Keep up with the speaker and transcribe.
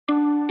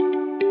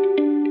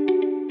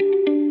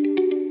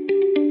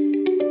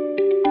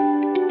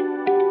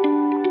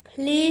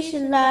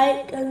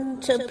like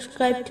and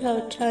subscribe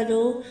to our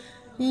channel.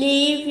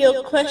 Leave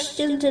your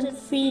questions and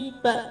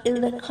feedback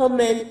in the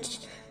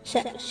comments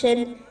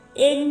section.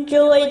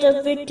 Enjoy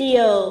the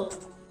video.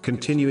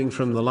 Continuing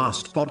from the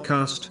last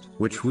podcast,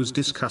 which was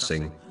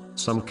discussing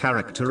some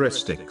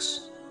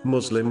characteristics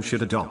Muslims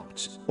should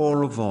adopt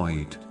or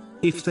avoid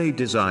if they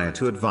desire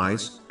to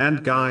advise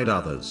and guide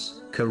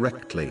others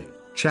correctly.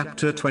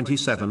 Chapter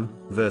 27,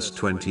 verse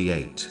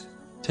 28.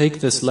 Take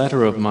this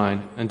letter of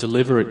mine and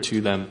deliver it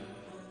to them.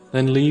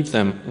 Then leave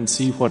them and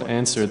see what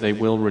answer they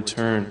will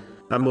return.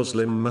 A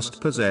Muslim must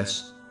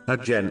possess a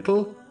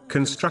gentle,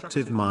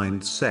 constructive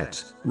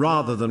mindset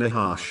rather than a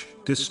harsh,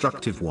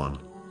 destructive one.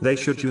 They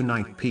should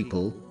unite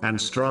people and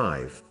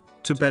strive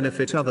to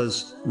benefit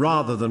others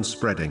rather than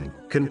spreading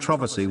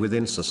controversy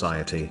within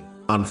society.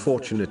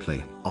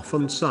 Unfortunately,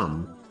 often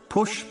some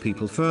push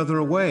people further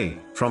away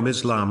from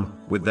Islam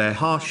with their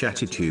harsh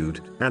attitude,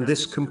 and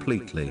this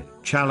completely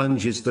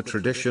challenges the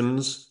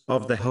traditions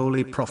of the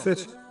Holy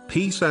Prophet,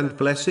 peace and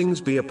blessings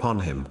be upon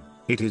him.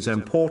 It is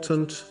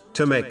important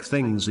to make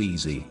things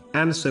easy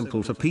and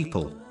simple to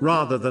people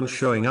rather than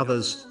showing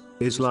others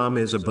Islam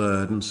is a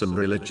burdensome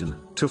religion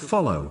to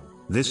follow.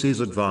 This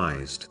is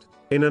advised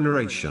in a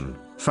narration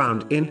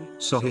found in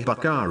Sahih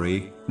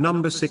Bukhari,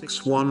 number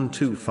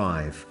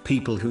 6125.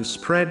 People who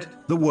spread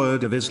the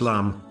word of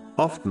Islam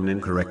often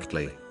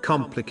incorrectly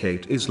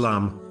complicate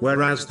Islam,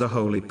 whereas the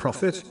Holy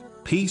Prophet,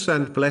 peace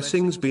and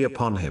blessings be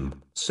upon him,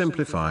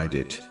 simplified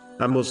it.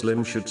 A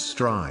Muslim should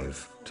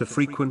strive to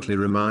frequently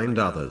remind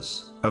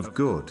others of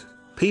good.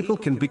 People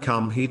can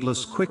become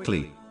heedless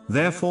quickly.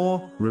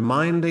 Therefore,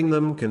 reminding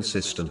them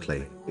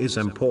consistently is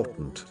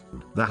important.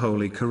 The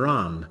Holy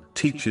Quran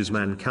teaches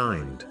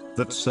mankind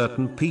that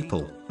certain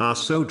people are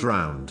so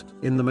drowned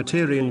in the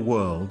material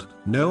world,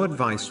 no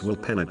advice will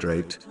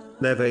penetrate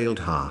their veiled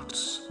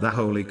hearts. The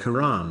Holy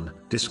Quran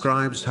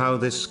describes how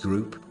this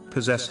group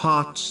possess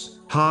hearts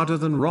harder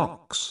than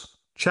rocks.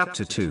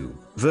 Chapter 2,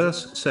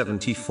 verse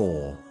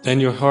 74. Then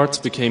your hearts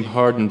became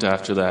hardened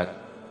after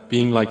that,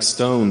 being like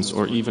stones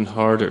or even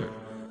harder.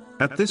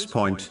 At this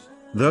point,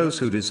 those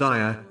who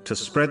desire to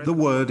spread the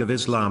word of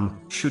Islam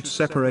should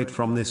separate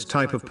from this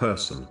type of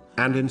person,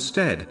 and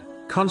instead,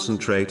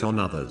 concentrate on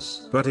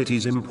others. But it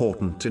is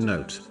important to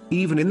note,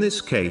 even in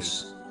this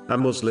case, a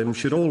Muslim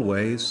should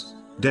always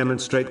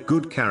demonstrate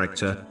good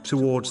character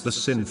towards the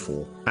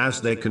sinful,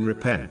 as they can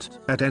repent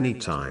at any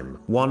time.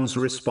 One's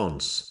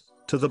response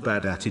to the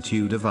bad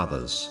attitude of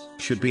others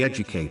should be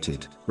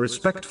educated,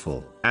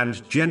 respectful,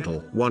 and gentle.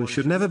 One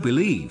should never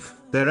believe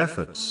their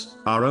efforts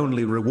are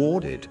only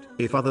rewarded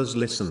if others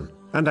listen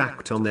and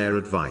act on their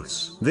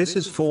advice. This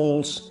is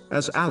false,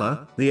 as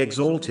Allah, the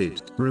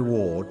Exalted,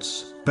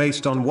 rewards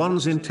based on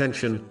one's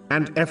intention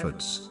and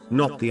efforts,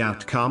 not the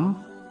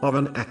outcome of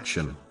an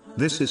action.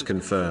 This is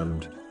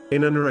confirmed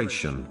in a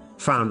narration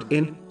found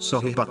in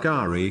Sahih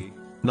Bukhari,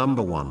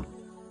 number 1,